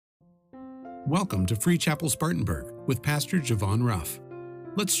Welcome to Free Chapel Spartanburg with Pastor Javon Ruff.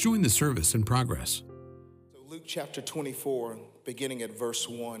 Let's join the service in progress. So Luke chapter 24, beginning at verse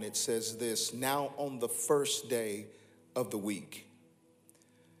 1, it says this: Now on the first day of the week,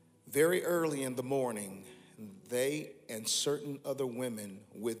 very early in the morning, they and certain other women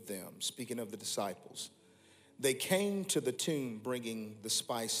with them, speaking of the disciples, they came to the tomb bringing the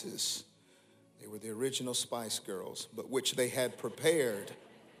spices. They were the original Spice Girls, but which they had prepared.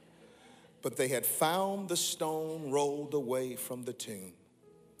 But they had found the stone rolled away from the tomb.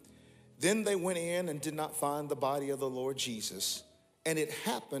 Then they went in and did not find the body of the Lord Jesus. And it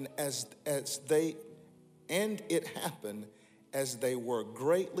happened as they were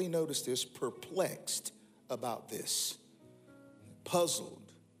greatly, notice this, perplexed about this,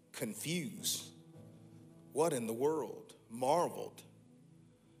 puzzled, confused. What in the world? Marveled.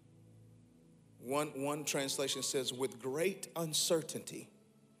 One translation says, with great uncertainty.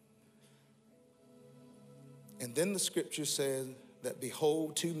 And then the scripture says that,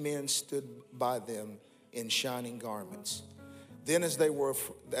 behold, two men stood by them in shining garments. Then as they were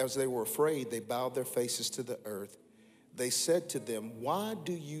afraid, they bowed their faces to the earth. They said to them, why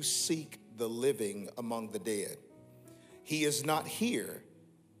do you seek the living among the dead? He is not here,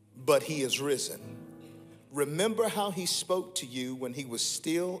 but he is risen. Remember how he spoke to you when he was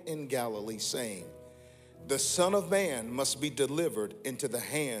still in Galilee, saying, the Son of Man must be delivered into the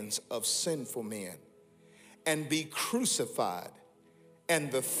hands of sinful men and be crucified,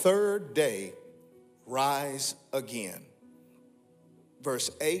 and the third day rise again.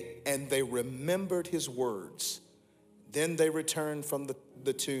 Verse 8, and they remembered his words. Then they returned from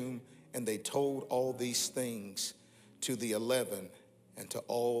the tomb, and they told all these things to the 11 and to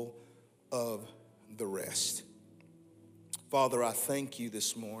all of the rest. Father, I thank you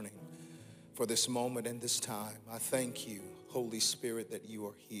this morning for this moment and this time. I thank you, Holy Spirit, that you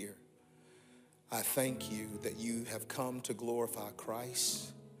are here. I thank you that you have come to glorify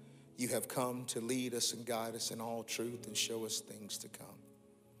Christ. You have come to lead us and guide us in all truth and show us things to come.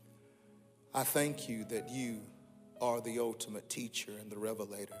 I thank you that you are the ultimate teacher and the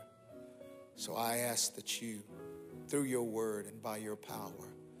revelator. So I ask that you, through your word and by your power,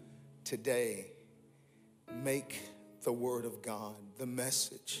 today make the word of God, the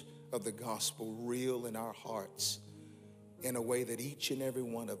message of the gospel, real in our hearts, in a way that each and every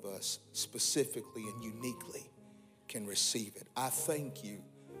one of us specifically and uniquely can receive it. I thank you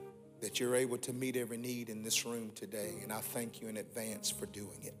that you're able to meet every need in this room today, and I thank you in advance for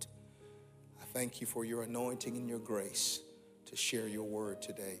doing it. I thank you for your anointing and your grace to share your word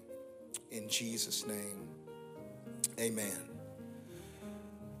today. In Jesus' name, amen.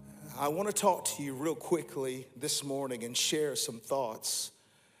 I want to talk to you real quickly this morning and share some thoughts.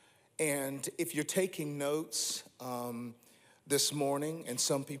 And if you're taking notes, this morning, and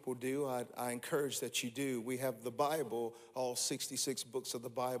some people do, I encourage that you do. We have the Bible, all 66 books of the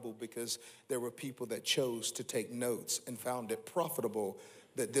Bible, because there were people that chose to take notes and found it profitable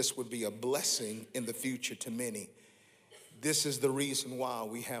that this would be a blessing in the future to many. This is the reason why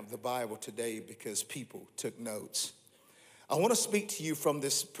we have the Bible today, because people took notes. I want to speak to you from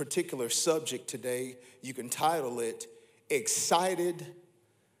this particular subject today. You can title it, Excited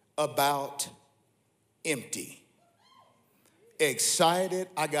About Empty. Excited,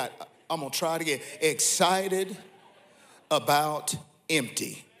 I'm going to try it again. Excited about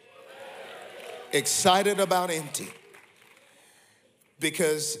empty. Excited about empty.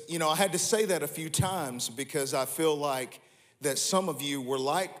 Because, I had to say that a few times because I feel like that some of you were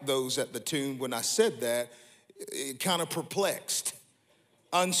like those at the tomb when I said that, kind of perplexed,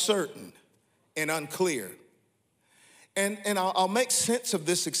 uncertain, and unclear. And I'll make sense of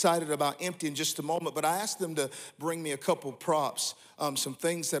this excited about empty in just a moment, but I asked them to bring me a couple props, some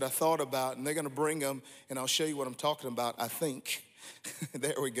things that I thought about, and they're going to bring them, and I'll show you what I'm talking about, I think.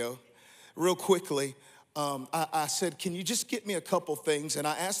 There we go. Real quickly, I said, can you just get me a couple things? And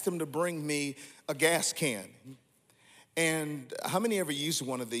I asked them to bring me a gas can. And how many ever used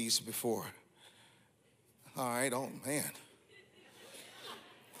one of these before? All right, oh man.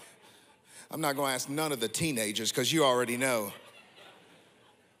 I'm not going to ask none of the teenagers because you already know.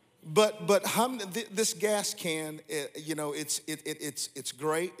 But this gas can, it's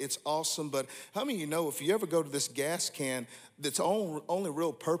great, it's awesome. But how many of you know if you ever go to this gas can, that's only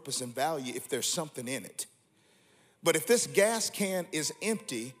real purpose and value if there's something in it. But if this gas can is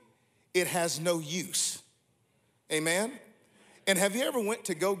empty, it has no use. Amen? And have you ever went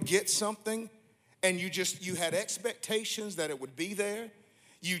to go get something and you had expectations that it would be there?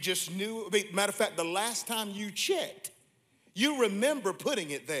 You just knew, matter of fact, the last time you checked, you remember putting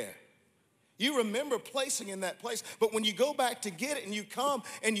it there. You remember placing in that place. But when you go back to get it and you come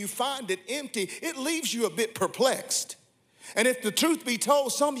and you find it empty, it leaves you a bit perplexed. And if the truth be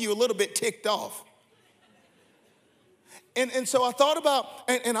told, some of you are a little bit ticked off. And so I thought about,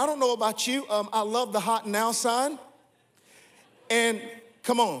 and I don't know about you, I love the hot now sign. And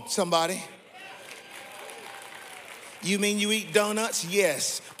come on, somebody. You mean you eat donuts?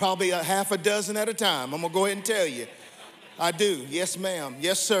 Yes, probably a half a dozen at a time. I'm gonna go ahead and tell you. I do, yes ma'am,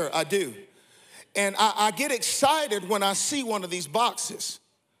 yes sir, I do. And I get excited when I see one of these boxes.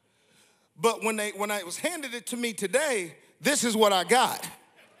 But when it was handed it to me today, this is what I got.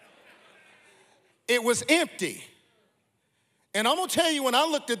 It was empty. And I'm gonna tell you, when I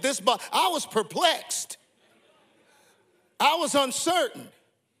looked at this box, I was perplexed. I was uncertain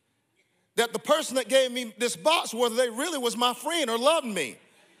that the person that gave me this box, whether they really was my friend or loved me.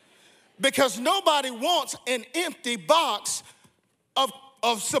 Because nobody wants an empty box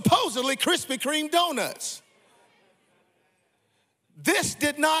of supposedly Krispy Kreme donuts. This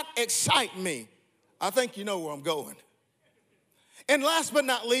did not excite me. I think you know where I'm going. And last but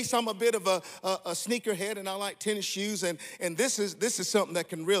not least, I'm a bit of a sneakerhead, and I like tennis shoes, and this is something that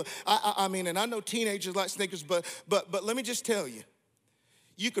can really, I mean, and I know teenagers like sneakers, but let me just tell you,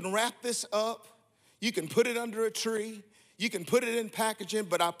 you can wrap this up, you can put it under a tree, you can put it in packaging,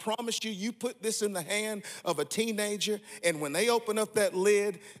 but I promise you, you put this in the hand of a teenager, and when they open up that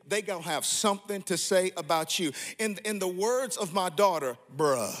lid, they gonna have something to say about you. In the words of my daughter,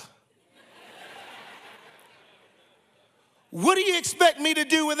 bruh. What do you expect me to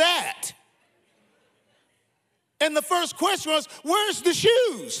do with that? And the first question was, where's the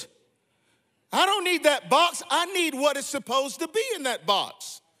shoes? I don't need that box. I need what is supposed to be in that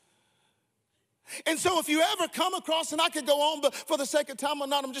box. And so if you ever come across, and I could go on, but for the sake of time or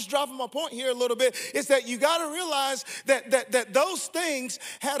not, I'm just dropping my point here a little bit, is that you got to realize that those things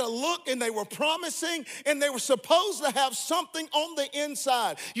had a look, and they were promising, and they were supposed to have something on the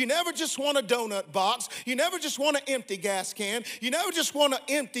inside. You never just want a donut box. You never just want an empty gas can. You never just want an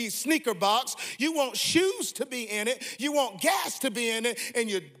empty sneaker box. You want shoes to be in it. You want gas to be in it, and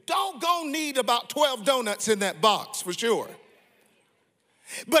you doggone need about 12 donuts in that box for sure.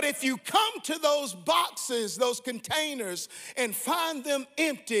 But if you come to those boxes, those containers, and find them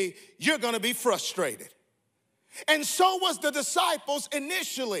empty, you're going to be frustrated. And so was the disciples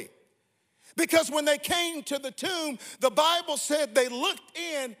initially. Because when they came to the tomb, the Bible said they looked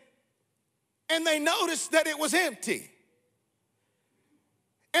in and they noticed that it was empty.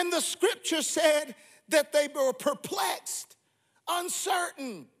 And the scripture said that they were perplexed,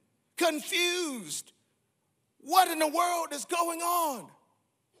 uncertain, confused. What in the world is going on?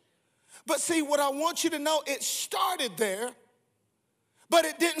 But see, what I want you to know, it started there, but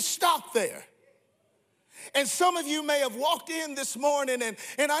it didn't stop there. And some of you may have walked in this morning,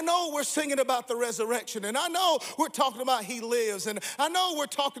 and I know we're singing about the resurrection, and I know we're talking about he lives, and I know we're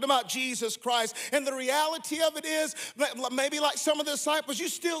talking about Jesus Christ, and the reality of it is, maybe like some of the disciples, you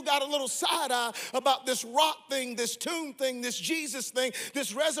still got a little side eye about this rock thing, this tomb thing, this Jesus thing,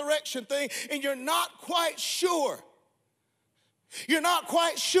 this resurrection thing, and you're not quite sure. You're not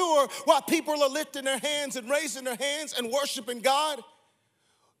quite sure why people are lifting their hands and raising their hands and worshiping God.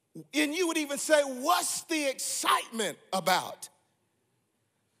 And you would even say, what's the excitement about?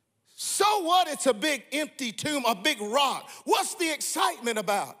 So what? It's a big empty tomb, a big rock. What's the excitement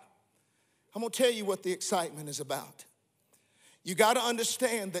about? I'm going to tell you what the excitement is about. You got to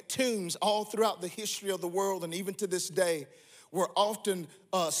understand that tombs all throughout the history of the world, and even to this day, were often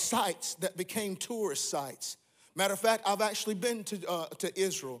sites that became tourist sites. Matter of fact, I've actually been to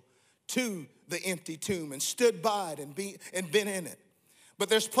Israel, to the empty tomb, and stood by it and been in it. But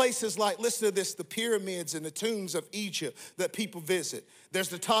there's places like, listen to this, the pyramids and the tombs of Egypt that people visit. There's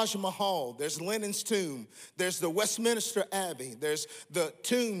the Taj Mahal, there's Lenin's tomb, there's the Westminster Abbey, there's the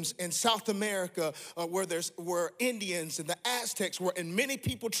tombs in South America where Indians and the Aztecs were, and many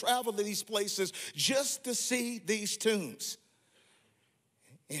people travel to these places just to see these tombs.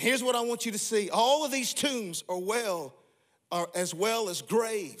 And here's what I want you to see. All of these tombs are as well as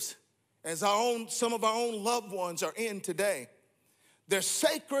graves, as some of our own loved ones are in today. They're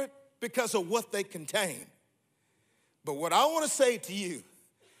sacred because of what they contain. But what I want to say to you,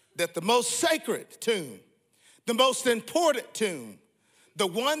 that the most sacred tomb, the most important tomb, the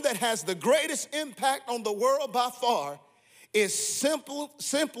one that has the greatest impact on the world by far, is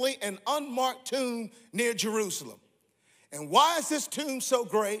simply an unmarked tomb near Jerusalem. And why is this tomb so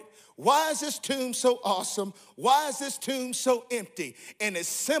great? Why is this tomb so awesome? Why is this tomb so empty? And it's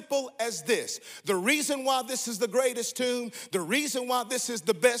simple as this. The reason why this is the greatest tomb, the reason why this is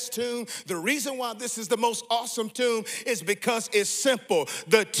the best tomb, the reason why this is the most awesome tomb is because it's simple.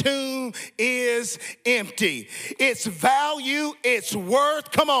 The tomb is empty. Its value, its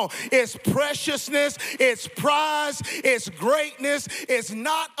worth, come on, its preciousness, its prize, its greatness is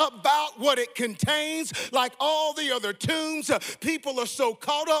not about what it contains like all the other tombs. People are so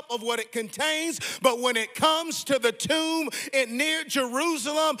caught up of what it contains, but when it comes to the tomb near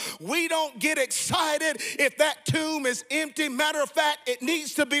Jerusalem, we don't get excited if that tomb is empty. Matter of fact, it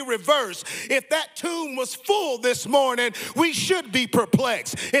needs to be reversed. If that tomb was full this morning, we should be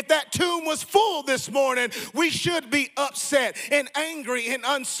perplexed. If that tomb was full this morning, we should be upset and angry and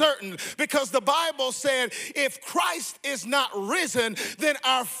uncertain, because the Bible said if Christ is not risen, then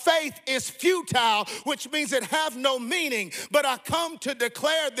our faith is futile, which means it have no meaning. But I come to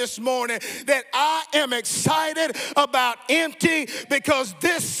declare this morning that I am excited about empty, because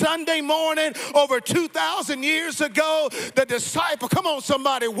this Sunday morning over 2,000 years ago, the disciple, come on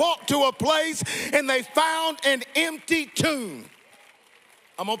somebody, walked to a place and they found an empty tomb.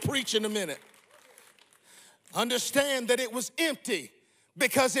 I'm gonna preach in a minute. Understand that it was empty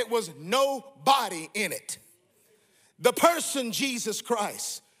because it was nobody in it. The person Jesus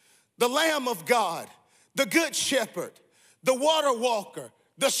Christ, the Lamb of God, the Good Shepherd, the water walker,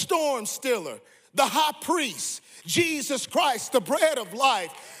 the storm stiller, the high priest, Jesus Christ, the bread of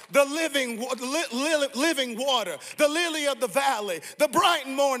life, the living water, the lily of the valley, the bright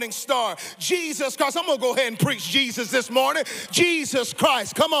morning star, Jesus Christ. I'm going to go ahead and preach Jesus this morning. Jesus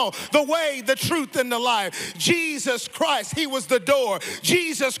Christ, come on, the way, the truth, and the life. Jesus Christ, he was the door.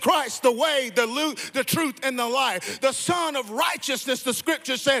 Jesus Christ, the way, the truth, and the life. The Son of righteousness, the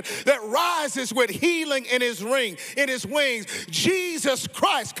scripture said, that rises with healing in his wings. Jesus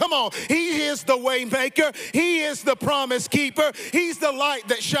Christ, come on, he is the way maker. He is the promise keeper. He's the light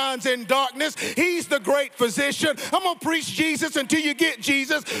that shines in darkness. He's the great physician. I'm going to preach Jesus until you get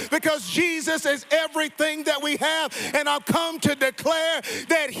Jesus, because Jesus is everything that we have. And I've come to declare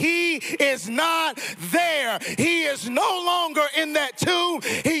that he is not there. He is no longer in that tomb.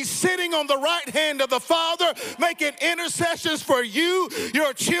 He's sitting on the right hand of the Father, making intercessions for you,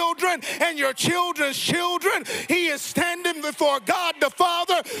 your children, and your children's children. He is standing before God the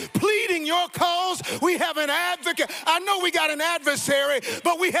Father, pleading your cause. We have an advocate. I know we got an adversary,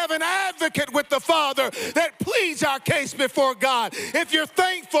 but we have an advocate with the Father that pleads our case before God. If you're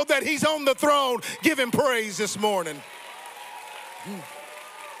thankful that he's on the throne, give him praise this morning.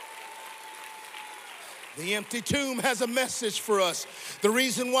 The empty tomb has a message for us. The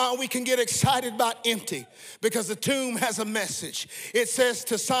reason why we can get excited about empty, because the tomb has a message. It says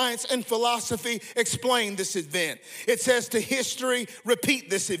to science and philosophy, explain this event. It says to history, repeat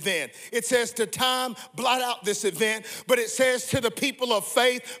this event. It says to time, blot out this event. But it says to the people of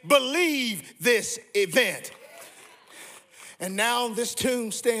faith, believe this event. And now this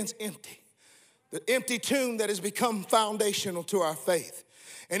tomb stands empty. The empty tomb that has become foundational to our faith.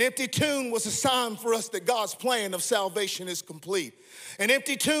 An empty tomb was a sign for us that God's plan of salvation is complete. An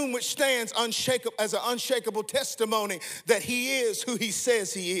empty tomb which stands unshakable as an unshakable testimony that he is who he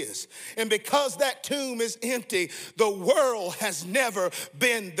says he is. And because that tomb is empty, the world has never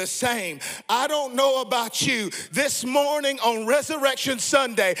been the same. I don't know about you. This morning on Resurrection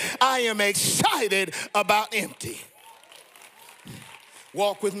Sunday, I am excited about empty.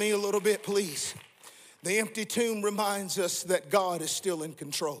 Walk with me a little bit, please. The empty tomb reminds us that God is still in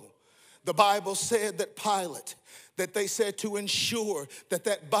control. The Bible said that Pilate, that they said to ensure that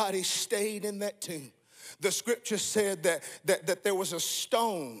that body stayed in that tomb. The scripture said that there was a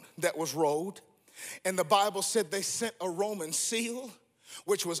stone that was rolled, and the Bible said they sent a Roman seal,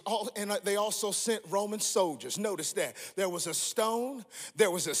 which was all, and they also sent Roman soldiers. Notice that. There was a stone,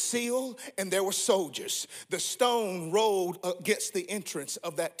 there was a seal, and there were soldiers. The stone rolled against the entrance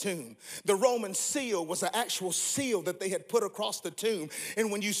of that tomb. The Roman seal was an actual seal that they had put across the tomb.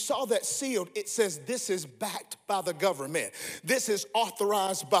 And when you saw that seal, it says this is backed by the government. This is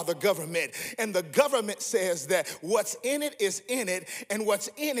authorized by the government. And the government says that what's in it is in it, and what's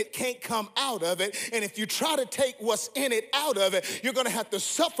in it can't come out of it. And if you try to take what's in it out of it, you're going to have to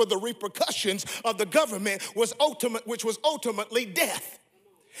suffer the repercussions of the government, which was ultimately death.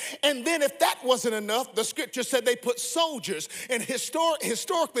 And then if that wasn't enough, the scripture said they put soldiers. And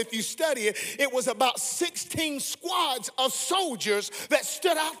historically, if you study it, it was about 16 squads of soldiers that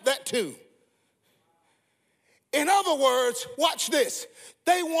stood out that tomb. In other words, watch this.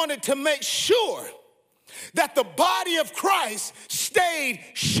 They wanted to make sure that the body of Christ stayed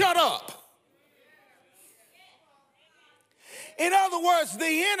shut up. In other words,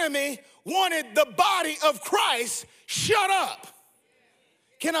 the enemy wanted the body of Christ shut up.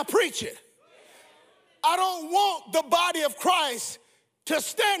 Can I preach it? I don't want the body of Christ to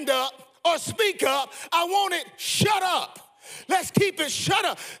stand up or speak up. I want it shut up. Let's keep it shut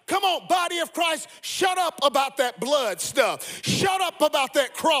up. Come on, body of Christ, shut up about that blood stuff. Shut up about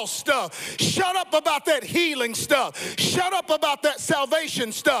that cross stuff. Shut up about that healing stuff. Shut up about that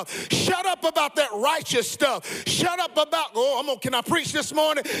salvation stuff. Shut up about that righteous stuff. Shut up about, can I preach this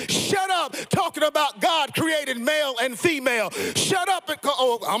morning? Shut up talking about God created male and female. Shut up.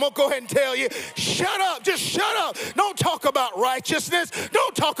 I'm going to go ahead and tell you, shut up. Just shut up. Don't talk about righteousness.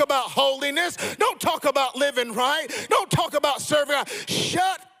 Don't talk about holiness. Don't talk about living right. Don't talk about serving God.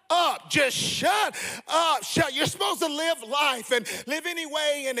 Shut up. Just shut up. You're supposed to live life and live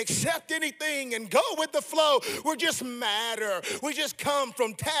anyway and accept anything and go with the flow. We're just matter. We just come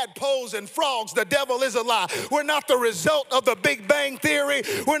from tadpoles and frogs. The devil is a lie. We're not the result of the Big Bang Theory.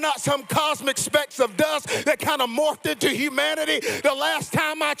 We're not some cosmic specks of dust that kind of morphed into humanity. The last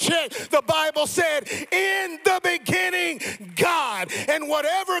time I checked, the Bible said, in the beginning, God. And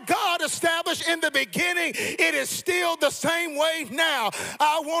whatever God established in the beginning, it is still the same way now.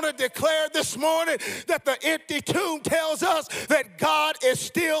 I want to declare this morning that the empty tomb tells us that God is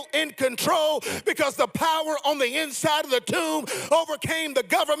still in control, because the power on the inside of the tomb overcame the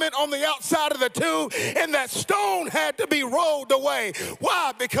government on the outside of the tomb, and that stone had to be rolled away.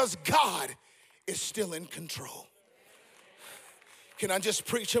 Why? Because God is still in control. Can I just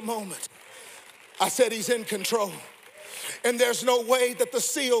preach a moment? I said he's in control. And there's no way that the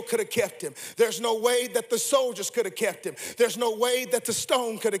seal could have kept him. There's no way that the soldiers could have kept him. There's no way that the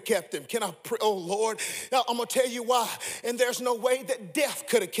stone could have kept him. Can I pray? Oh, Lord. Now, I'm going to tell you why. And there's no way that death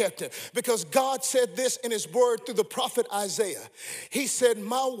could have kept him. Because God said this in his word through the prophet Isaiah. He said,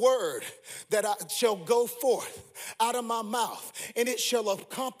 my word that I shall go forth out of my mouth, and it shall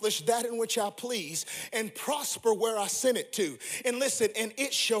accomplish that in which I please, and prosper where I send it to. And listen, and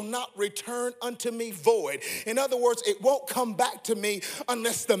it shall not return unto me void. In other words, it won't come back to me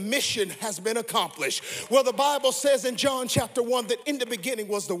unless the mission has been accomplished. Well, the Bible says in John chapter 1 that in the beginning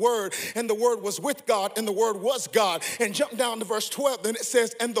was the Word, and the Word was with God, and the Word was God. And jump down to verse 12, then it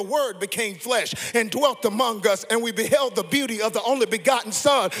says, and the Word became flesh and dwelt among us, and we beheld the beauty of the only begotten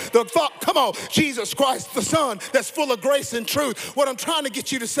Son. Come on, Jesus Christ, the Son that's full of grace and truth. What I'm trying to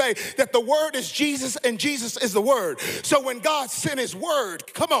get you to say, that the Word is Jesus and Jesus is the Word. So when God sent his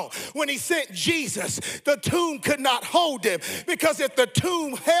Word, come on, when he sent Jesus, the tomb could not hold him, because if the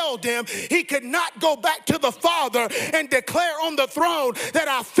tomb held him, he could not go back to the Father and declare on the throne that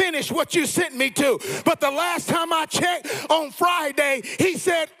I finished what you sent me to. But the last time I checked on Friday, he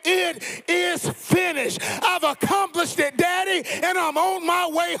said, it is finished. I've accomplished it, Daddy, and I'm on my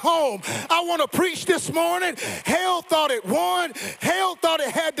way home. I want to preach this morning. Hell thought it won. Hell thought it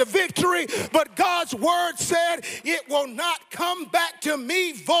had the victory, but God's word said it will not come back to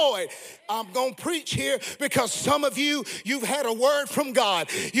me void. I'm going to preach here because some of you, you've had a word from God.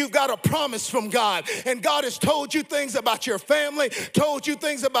 You've got a promise from God. And God has told you things about your family, told you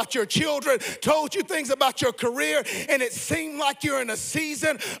things about your children, told you things about your career. And it seemed like you're in a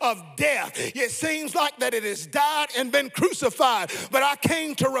season of death. It seems like that it has died and been crucified. But I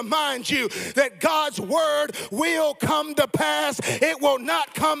came to remind you that God's word will come to pass. It will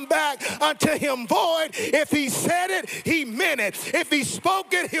not come back unto him void. If he said it, he meant it. If he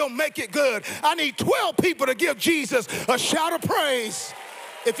spoke it, he'll make it good. I need 12 people to give Jesus a shout of praise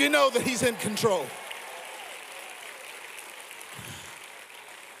if you know that he's in control.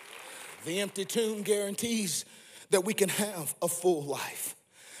 The empty tomb guarantees that we can have a full life.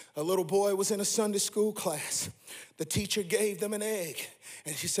 A little boy was in a Sunday school class. The teacher gave them an egg.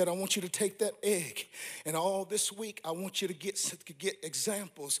 And she said, I want you to take that egg, and all this week, I want you to get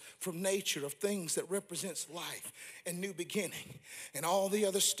examples from nature of things that represents life and new beginning. And all the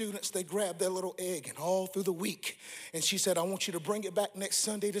other students, they grabbed their little egg, and all through the week. And she said, I want you to bring it back next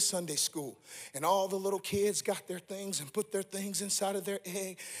Sunday to Sunday school. And all the little kids got their things and put their things inside of their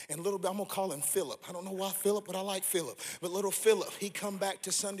egg. And I'm going to call him Philip. I don't know why Philip, but I like Philip. But little Philip, he come back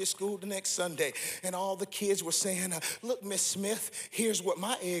to Sunday school the next Sunday. And all the kids were saying, look, Miss Smith, here's what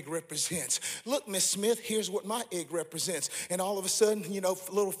my egg represents. Look, Miss Smith, here's what my egg represents. And all of a sudden,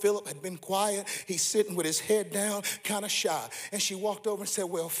 little Philip had been quiet. He's sitting with his head down, kind of shy. And she walked over and said,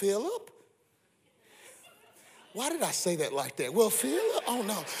 well, Philip? Why did I say that like that? Well, Philip? Oh,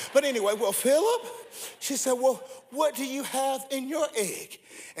 no. But anyway, well, Philip? She said, well, what do you have in your egg?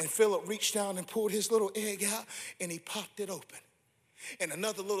 And Philip reached down and pulled his little egg out, and he popped it open. And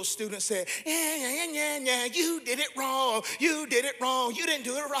another little student said, yeah, you did it wrong. You did it wrong. You didn't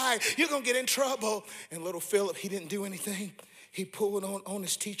do it right. You're going to get in trouble. And little Philip, he didn't do anything. He pulled on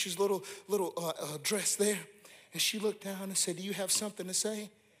his teacher's little dress there. And she looked down and said, do you have something to say?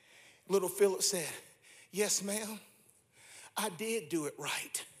 Little Philip said, yes, ma'am. I did do it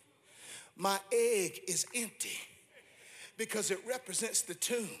right. My egg is empty because it represents the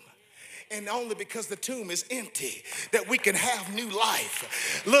tomb. And only because the tomb is empty that we can have new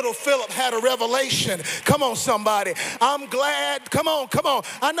life. Little Philip had a revelation. Come on, somebody. I'm glad. Come on.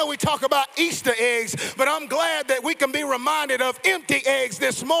 I know we talk about Easter eggs, but I'm glad that we can be reminded of empty eggs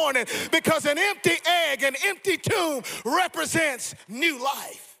this morning, because an empty egg, an empty tomb represents new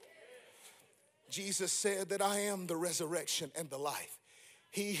life. Jesus said that I am the resurrection and the life.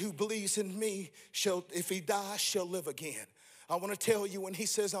 He who believes in me shall, if he dies, shall live again. I want to tell you, when he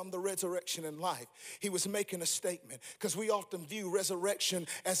says I'm the resurrection and life, he was making a statement, because we often view resurrection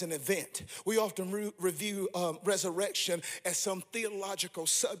as an event. We often review resurrection as some theological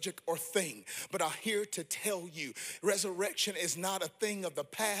subject or thing. But I'm here to tell you, resurrection is not a thing of the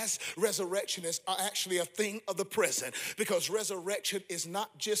past. Resurrection is actually a thing of the present, because resurrection is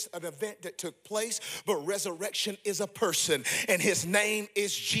not just an event that took place, but resurrection is a person, and his name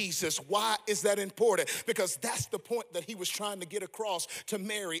is Jesus. Why is that important? Because that's the point that he was trying to get across to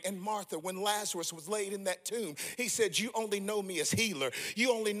Mary and Martha when Lazarus was laid in that tomb. He said, you only know me as healer.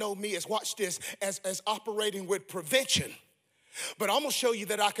 You only know me as, watch this, as operating with prevention. But I'm going to show you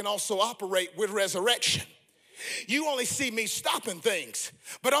that I can also operate with resurrection. You only see me stopping things,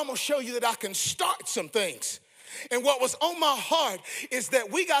 but I'm going to show you that I can start some things. And what was on my heart is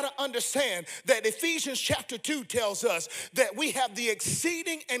that we got to understand that Ephesians chapter 2 tells us that we have the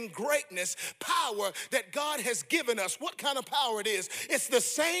exceeding and greatness power that God has given us. What kind of power it is? It's the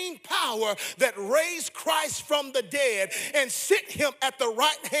same power that raised Christ from the dead and set him at the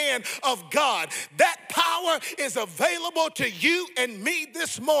right hand of God. That power is available to you and me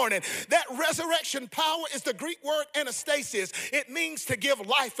this morning. That resurrection power is the Greek word anastasis. It means to give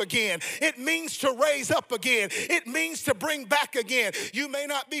life again. It means to raise up again. It means to bring back again. You may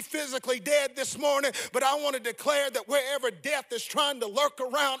not be physically dead this morning, but I want to declare that wherever death is trying to lurk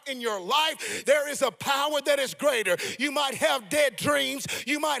around in your life, there is a power that is greater. You might have dead dreams.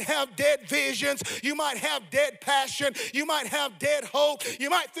 You might have dead visions. You might have dead passion. You might have dead hope. You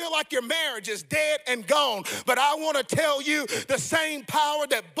might feel like your marriage is dead and gone. But I want to tell you, the same power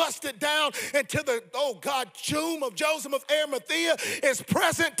that busted down into the, tomb of Joseph of Arimathea is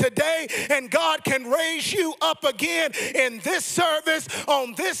present today, and God can raise you up again in this service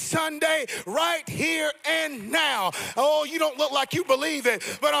on this Sunday, right here and now. Oh, you don't look like you believe it,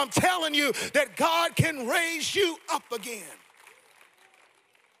 but I'm telling you that God can raise you up again.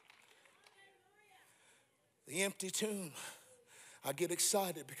 The empty tomb, I get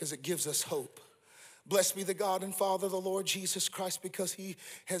excited because it gives us hope. Blessed be the God and Father of the Lord Jesus Christ, because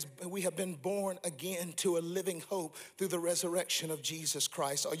we have been born again to a living hope through the resurrection of Jesus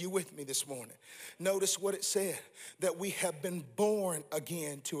Christ. Are you with me this morning? Notice what it said, that we have been born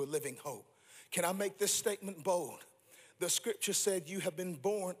again to a living hope. Can I make this statement bold? The scripture said you have been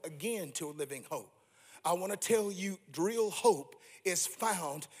born again to a living hope. I want to tell you, real hope is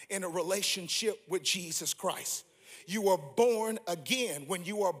found in a relationship with Jesus Christ. You are born again. When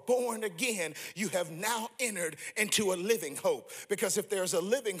you are born again, you have now entered into a living hope. Because if there's a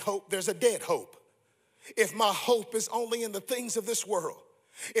living hope, there's a dead hope. If my hope is only in the things of this world,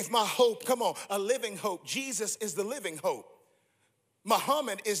 if my hope, a living hope, Jesus is the living hope.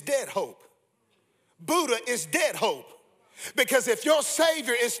 Muhammad is dead hope. Buddha is dead hope. Because if your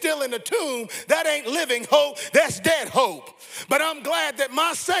Savior is still in the tomb, that ain't living hope, that's dead hope. But I'm glad that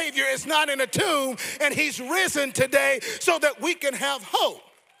my Savior is not in a tomb and he's risen today so that we can have hope.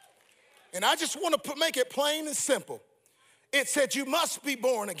 And I just want to make it plain and simple. It said you must be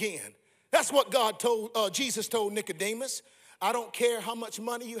born again. That's what Jesus told Nicodemus. I don't care how much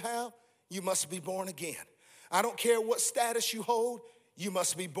money you have, you must be born again. I don't care what status you hold, you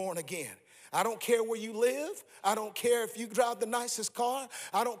must be born again. I don't care where you live. I don't care if you drive the nicest car.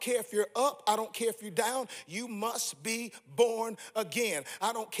 I don't care if you're up. I don't care if you're down. You must be born again.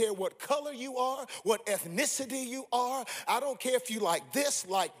 I don't care what color you are, what ethnicity you are. I don't care if you like this,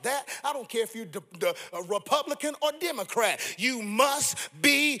 like that. I don't care if you're a Republican or Democrat. You must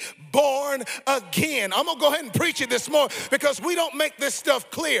be born again. I'm going to go ahead and preach it this morning because we don't make this stuff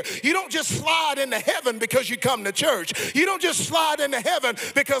clear. You don't just slide into heaven because you come to church. You don't just slide into heaven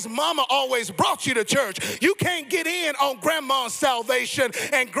because mama always brought you to church. You can't get in on grandma's salvation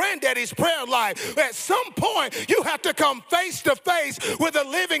and granddaddy's prayer life. At some point, you have to come face to face with a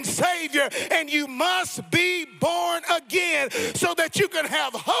living Savior, and you must be born again so that you can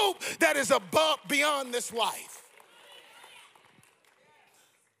have hope that is above, beyond this life.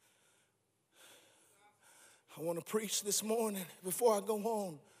 I want to preach this morning before I go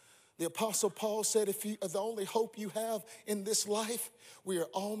on. The Apostle Paul said, if the only hope you have in this life, we are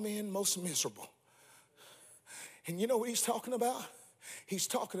all men most miserable. And you know what he's talking about? He's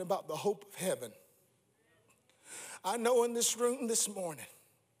talking about the hope of heaven. I know in this room this morning,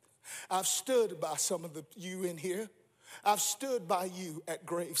 I've stood by some of you in here. I've stood by you at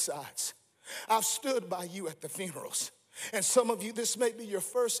gravesides. I've stood by you at the funerals. And some of you, this may be your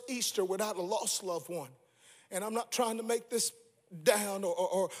first Easter without a lost loved one. And I'm not trying to make this down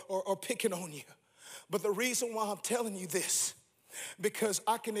or picking on you. But the reason why I'm telling you this, because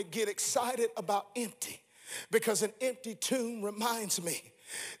I can get excited about empty. Because an empty tomb reminds me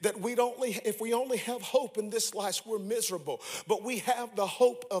that if we only have hope in this life, we're miserable. But we have the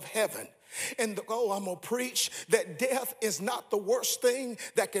hope of heaven. And I'm going to preach that death is not the worst thing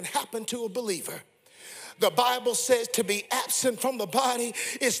that can happen to a believer. The Bible says to be absent from the body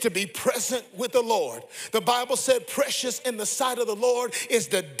is to be present with the Lord. The Bible said precious in the sight of the Lord is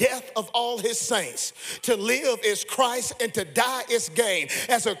the death of all his saints. To live is Christ and to die is gain.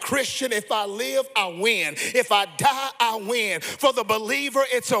 As a Christian, if I live, I win. If I die, I win. For the believer,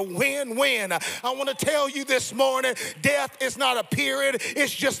 it's a win-win. I want to tell you this morning, death is not a period,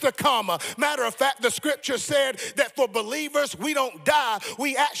 it's just a comma. Matter of fact, the scripture said that for believers, we don't die,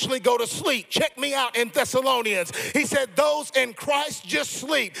 we actually go to sleep. Check me out in Thessalonians. He said those in Christ just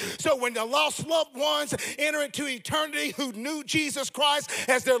sleep. So when the lost loved ones enter into eternity who knew Jesus Christ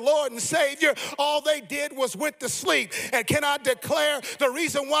as their Lord and Savior, all they did was went to sleep. And can I declare the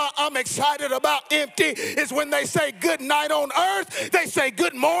reason why I'm excited about empty is when they say good night on earth, they say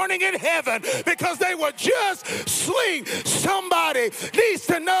good morning in heaven, because they were just sleep. Somebody needs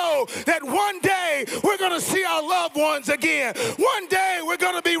to know that one day we're going to see our loved ones again. One day we're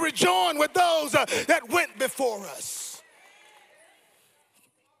going to be rejoined with those that went before us.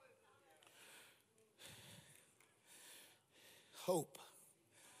 Hope.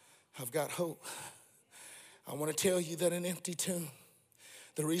 I've got hope. I want to tell you that an empty tomb,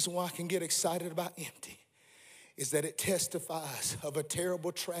 the reason why I can get excited about empty is that it testifies of a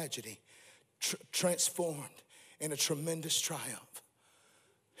terrible tragedy transformed in a tremendous triumph.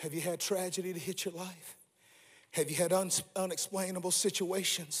 Have you had tragedy to hit your life? Have you had unexplainable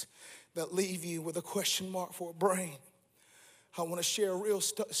situations that leave you with a question mark for a brain? I want to share a real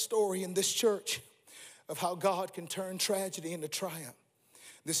story in this church of how God can turn tragedy into triumph.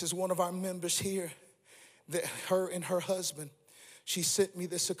 This is one of our members here, her and her husband. She sent me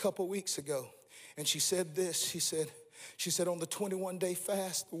this a couple weeks ago, and she said this. She said on the 21-day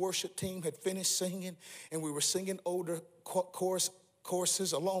fast, the worship team had finished singing, and we were singing older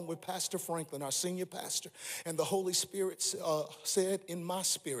courses along with Pastor Franklin, our senior pastor. And the Holy Spirit said in my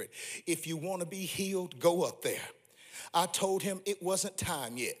spirit, if you want to be healed, go up there. I told him it wasn't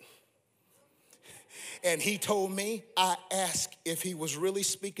time yet. And he told me, I asked if he was really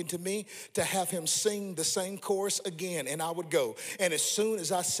speaking to me to have him sing the same chorus again, and I would go. And as soon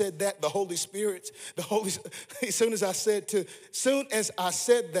as I said that, as soon as I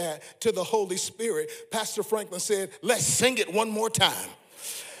said that to the Holy Spirit, Pastor Franklin said, let's sing it one more time.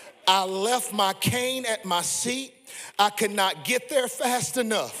 I left my cane at my seat. I could not get there fast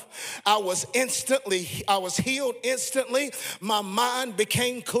enough. I was healed instantly. My mind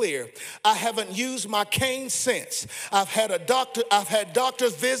became clear. I haven't used my cane since. I've had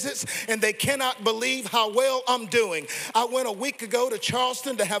doctor's visits, and they cannot believe how well I'm doing. I went a week ago to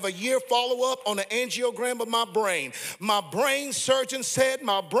Charleston to have a year follow-up on an angiogram of my brain. My brain surgeon said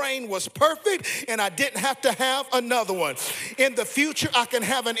my brain was perfect, and I didn't have to have another one. In the future, I can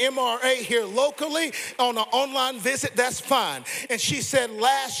have an MRA here locally on an online visit. That's fine. And she said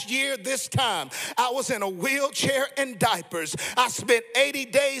last year this time I was in a wheelchair and diapers. I spent 80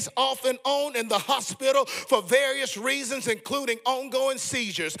 days off and on in the hospital for various reasons, including ongoing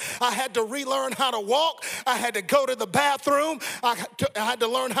seizures. I had to relearn how to walk. I had to go to the bathroom. I had to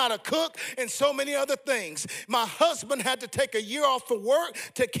learn how to cook and so many other things. My husband had to take a year off for work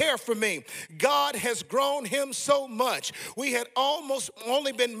to care for me. God has grown him so much. We had almost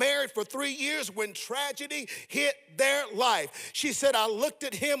only been married for 3 years when tragedy hit their life. She said, I looked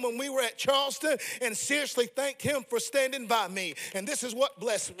at him when we were at Charleston and seriously thanked him for standing by me. And this is what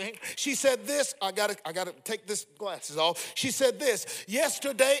blessed me. She said this, I gotta take this glasses off. She said this,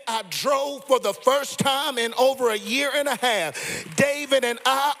 yesterday I drove for the first time in over a year and a half. David and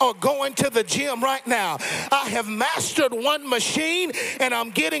I are going to the gym right now. I have mastered one machine and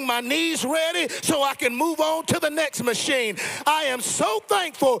I'm getting my knees ready so I can move on to the next machine. I am so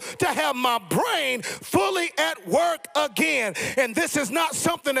thankful to have my brain fully at work again. And this is not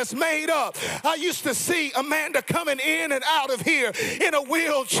something that's made up. I used to see Amanda coming in and out of here in a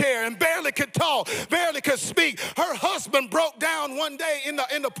wheelchair and barely could talk, barely could speak. Her husband broke down one day in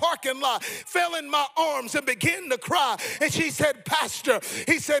the parking lot, fell in my arms and began to cry. And she said, Pastor,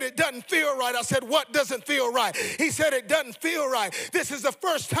 he said, it doesn't feel right. I said, what doesn't feel right? He said, it doesn't feel right. This is the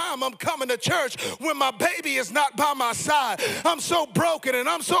first time I'm coming to church when my baby is not by my side. I'm so broken and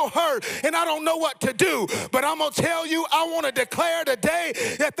I'm so hurt and I don't know what to do. But I'm going to tell you, I want to declare today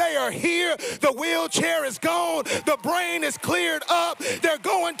that they are here. The wheelchair is gone. The brain is cleared up. They're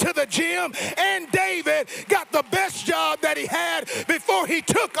going to the gym. And David got the best job that he had before he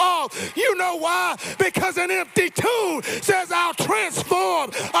took off. You know why? Because an empty tomb says, I'll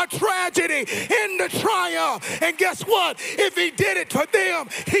transform a tragedy into triumph. And guess what? If he did it for them,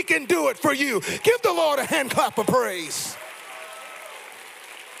 he can do it for you. Give the Lord a hand clap of praise.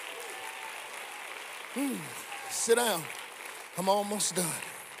 Sit down. I'm almost done.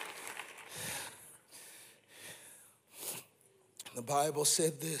 The Bible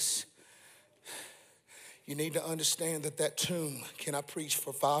said this. You need to understand that tomb, can I preach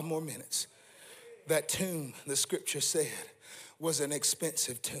for 5 more minutes? That tomb, the scripture said, was an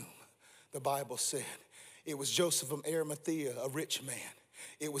expensive tomb. The Bible said it was Joseph of Arimathea, a rich man.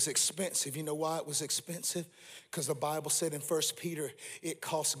 It was expensive. You know why it was expensive? Because the Bible said in 1 Peter, it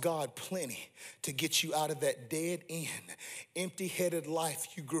cost God plenty to get you out of that dead end, empty-headed life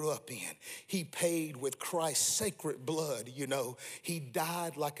you grew up in. He paid with Christ's sacred blood, you know. He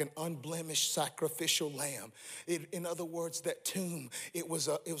died like an unblemished sacrificial lamb. In other words, that tomb, it was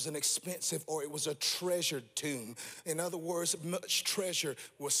an expensive, or it was a treasured tomb. In other words, much treasure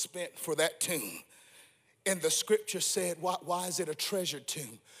was spent for that tomb. And the scripture said, why is it a treasured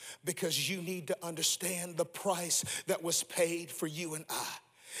tomb? Because you need to understand the price that was paid for you and I.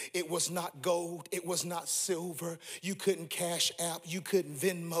 It was not gold. It was not silver. You couldn't Cash App. You couldn't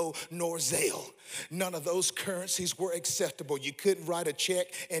Venmo nor Zelle. None of those currencies were acceptable. You couldn't write a check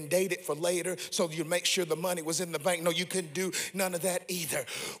and date it for later so you make sure the money was in the bank. No, you couldn't do none of that either.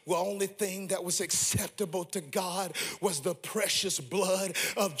 The only thing that was acceptable to God was the precious blood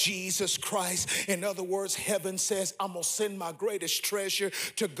of Jesus Christ. In other words, heaven says, I'm going to send my greatest treasure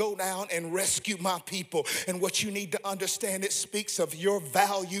to go down and rescue my people. And what you need to understand, it speaks of your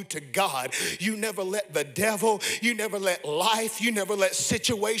value to God. You never let the devil, you never let life, you never let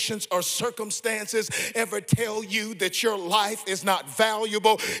situations or circumstances ever tell you that your life is not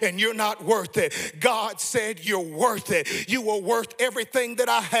valuable and you're not worth it. God said you're worth it. You were worth everything that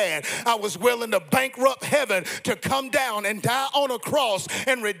I had. I was willing to bankrupt heaven to come down and die on a cross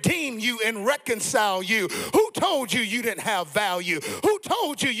and redeem you and reconcile you. Who told you you didn't have value? Who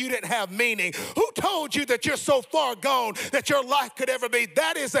told you you didn't have meaning? Who told you that you're so far gone that your life could ever be?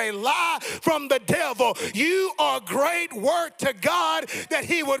 That is a lie from the devil. You are great worth to God that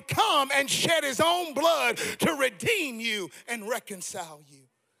he would come and shed his own blood to redeem you and reconcile you.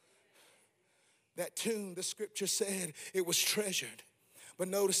 That tomb, the scripture said, it was treasured. But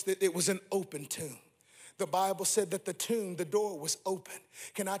notice that it was an open tomb. The Bible said that the tomb, the door was open.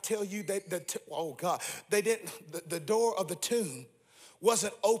 Can I tell you that the door of the tomb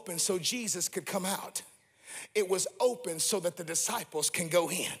wasn't open so Jesus could come out. It was open so that the disciples can go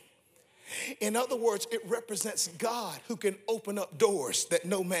in. In other words, it represents God who can open up doors that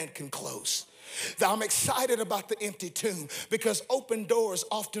no man can close. I'm excited about the empty tomb because open doors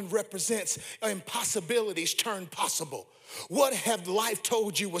often represents impossibilities turned possible. What have life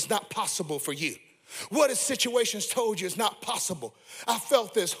told you was not possible for you? What has situations told you is not possible? I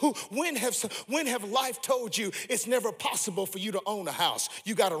felt this. When have life told you it's never possible for you to own a house?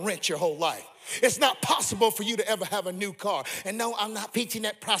 You got to rent your whole life. It's not possible for you to ever have a new car. And no, I'm not preaching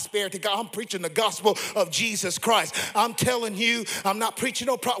that prosperity God. I'm preaching the gospel of Jesus Christ. I'm telling you, I'm not preaching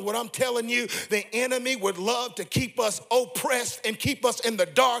no problem. What I'm telling you, the enemy would love to keep us oppressed and keep us in the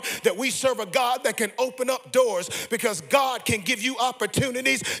dark, that we serve a God that can open up doors because God can give you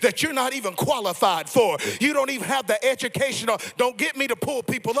opportunities that you're not even qualified for. You don't even have the education. Don't get me to pull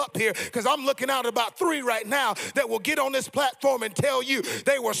people up here because I'm looking out about 3 right now that will get on this platform and tell you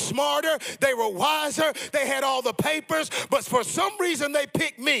they were smarter, they were wiser, they had all the papers, but for some reason they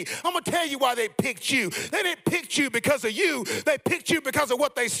picked me. I'm going to tell you why they picked you. They didn't pick you because of you. They picked you because of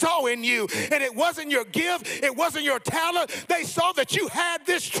what they saw in you. And it wasn't your gift. It wasn't your talent. They saw that you had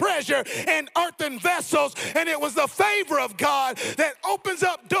this treasure in earthen vessels, and it was the favor of God that opens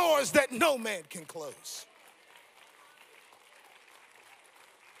up doors that no man can close.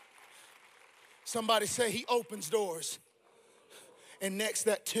 Somebody say he opens doors. And next,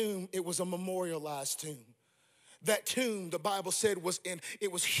 that tomb, it was a memorialized tomb. That tomb, the Bible said,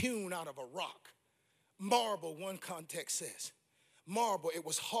 it was hewn out of a rock. Marble, one context says. Marble, it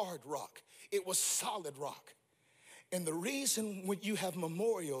was hard rock. It was solid rock. And the reason when you have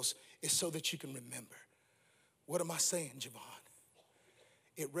memorials is so that you can remember. What am I saying, Javon?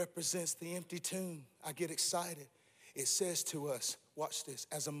 It represents the empty tomb. I get excited. It says to us, watch this,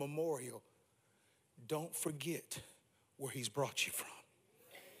 as a memorial, don't forget where he's brought you from.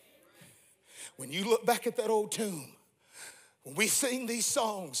 When you look back at that old tomb, when we sing these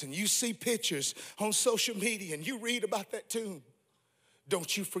songs and you see pictures on social media and you read about that tomb,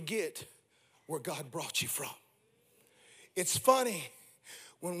 don't you forget where God brought you from. It's funny,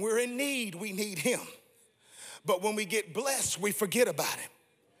 when we're in need, we need him. But when we get blessed, we forget about him.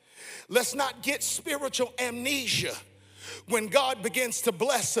 Let's not get spiritual amnesia when God begins to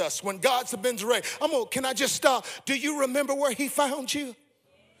bless us, when God's been ready. Can I just stop? Do you remember where he found you?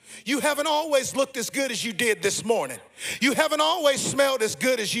 You haven't always looked as good as you did this morning. You haven't always smelled as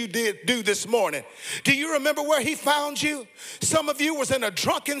good as you do this morning. Do you remember where he found you? Some of you was in a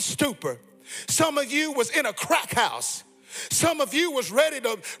drunken stupor. Some of you was in a crack house. Some of you was ready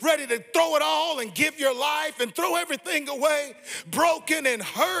to throw it all and give your life and throw everything away, broken and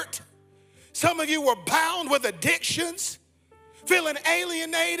hurt. Some of you were bound with addictions, feeling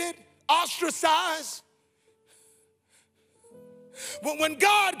alienated, ostracized. But when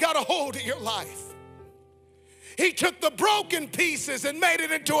God got a hold of your life, he took the broken pieces and made it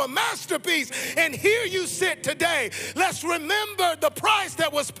into a masterpiece. And here you sit today. Let's remember the price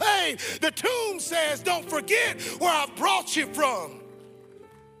that was paid. The tomb says, don't forget where I've brought you from.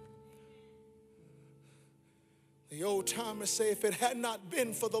 The old timers say, if it had not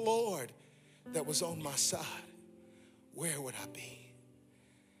been for the Lord that was on my side, where would I be?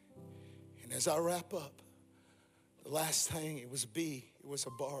 And as I wrap up, the last thing it was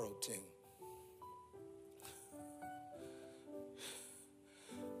a borrowed tomb.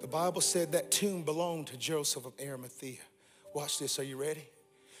 The Bible said that tomb belonged to Joseph of Arimathea. Watch this, are you ready?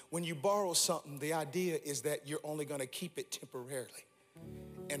 When you borrow something, the idea is that you're only going to keep it temporarily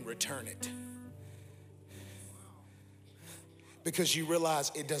and return it. Because you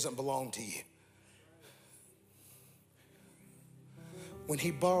realize it doesn't belong to you. When he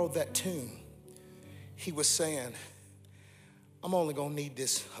borrowed that tomb, he was saying, I'm only going to need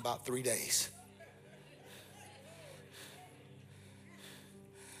this about 3 days.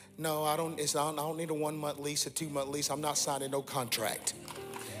 No, I don't need a 1 month lease, a 2 month lease. I'm not signing no contract.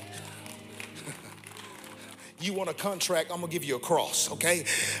 You want a contract, I'm going to give you a cross, okay?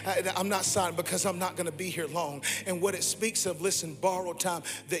 I'm not signing because I'm not going to be here long. And what it speaks of, listen, borrowed time,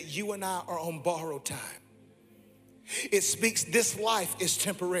 that you and I are on borrowed time. It speaks this life is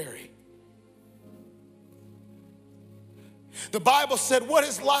temporary. The Bible said, what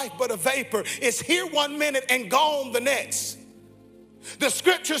is life but a vapor? It's here 1 minute and gone the next. The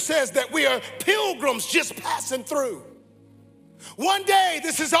scripture says that we are pilgrims just passing through. One day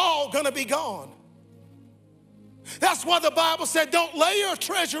this is all going to be gone. That's why the Bible said don't lay your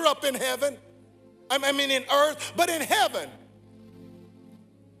treasure up in heaven. I mean in earth, but in heaven.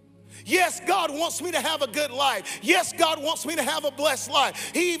 Yes, God wants me to have a good life. Yes, God wants me to have a blessed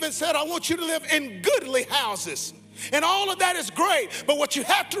life. He even said, I want you to live in goodly houses. And all of that is great. But what you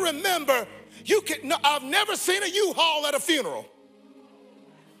have to remember, I've never seen a U-Haul at a funeral.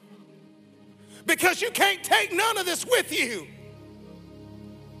 Because you can't take none of this with you.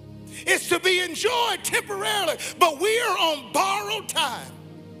 It's to be enjoyed temporarily, but we are on borrowed time.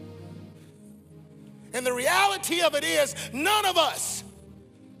 And the reality of it is, none of us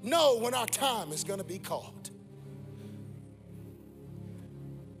know when our time is going to be called.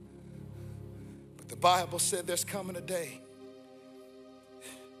 But the Bible said there's coming a day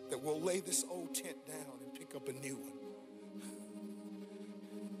that we'll lay this old tent down and pick up a new one.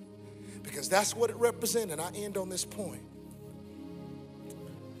 Because that's what it represented. I end on this point.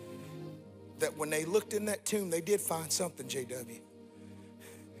 That when they looked in that tomb, they did find something, JW.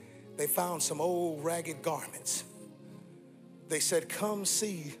 They found some old ragged garments. They said, come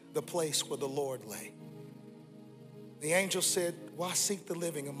see the place where the Lord lay. The angel said, why seek the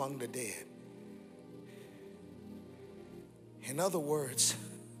living among the dead? In other words,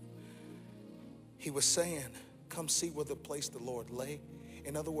 he was saying, come see where the place the Lord lay.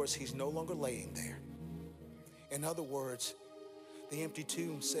 In other words, he's no longer laying there. In other words, the empty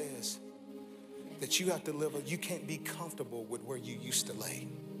tomb says that you have to live, you can't be comfortable with where you used to lay.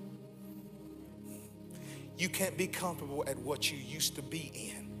 You can't be comfortable at what you used to be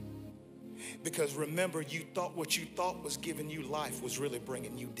in. Because remember, you thought what you thought was giving you life was really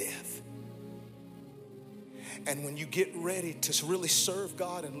bringing you death. And when you get ready to really serve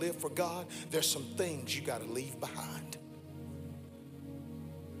God and live for God, there's some things you got to leave behind.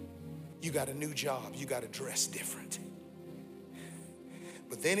 You got a new job. You got to dress different.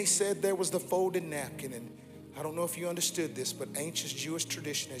 But then he said there was the folded napkin. And I don't know if you understood this, but ancient Jewish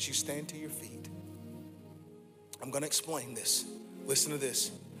tradition, as you stand to your feet, I'm going to explain this. Listen to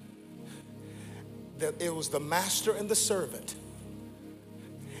this. That it was the master and the servant.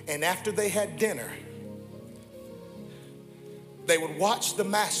 And after they had dinner, they would watch the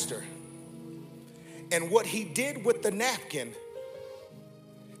master. And what he did with the napkin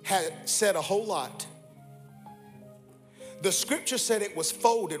had said a whole lot. The scripture said it was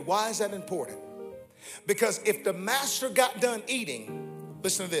folded. Why is that important? Because if the master got done eating,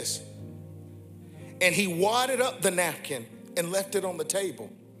 listen to this, and he wadded up the napkin and left it on the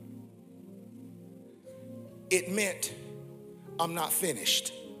table, it meant, I'm not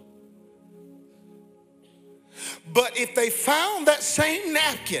finished. But if they found that same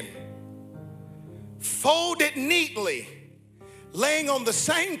napkin folded neatly, laying on the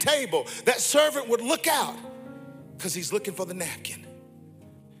same table, that servant would look out because he's looking for the napkin.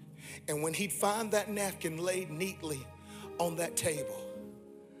 And when he'd find that napkin laid neatly on that table,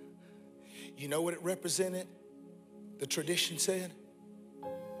 you know what it represented? The tradition said?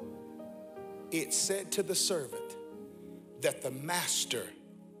 It said to the servant that the master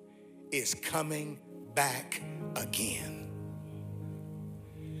is coming back again.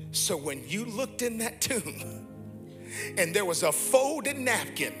 So when you looked in that tomb and there was a folded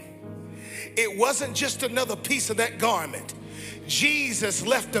napkin, it wasn't just another piece of that garment. Jesus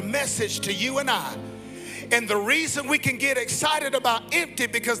left a message to you and I. And the reason we can get excited about empty,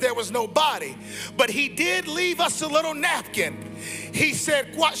 because there was no body, but he did leave us a little napkin. He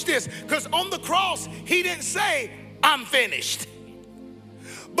said, watch this, because on the cross, he didn't say, I'm finished.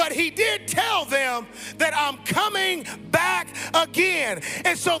 But he did tell them that I'm coming back again.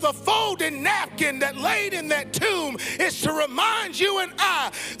 And so the folded napkin that laid in that tomb is to remind you and I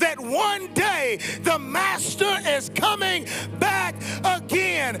that one day the master is coming back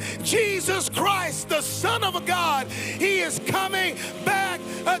again. Jesus Christ, the Son of God, he is coming back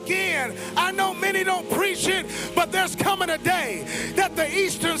again. I know many don't preach it, but there's coming a day that the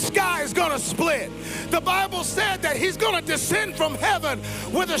eastern sky is going to split. The Bible said that he's going to descend from heaven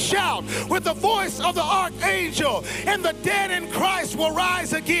with a shout, with the voice of the archangel, and the dead in Christ will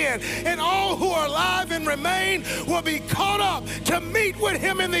rise again, and all who are alive and remain will be caught up to meet with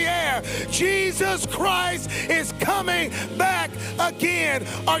him in the air. Jesus Christ is coming back again.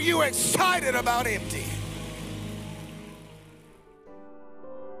 Are you excited about empty?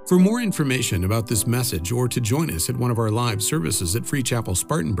 For more information about this message or to join us at one of our live services at Free Chapel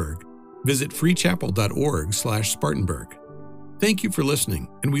Spartanburg, visit freechapel.org/Spartanburg. Thank you for listening,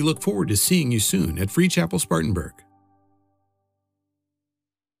 and we look forward to seeing you soon at Free Chapel Spartanburg.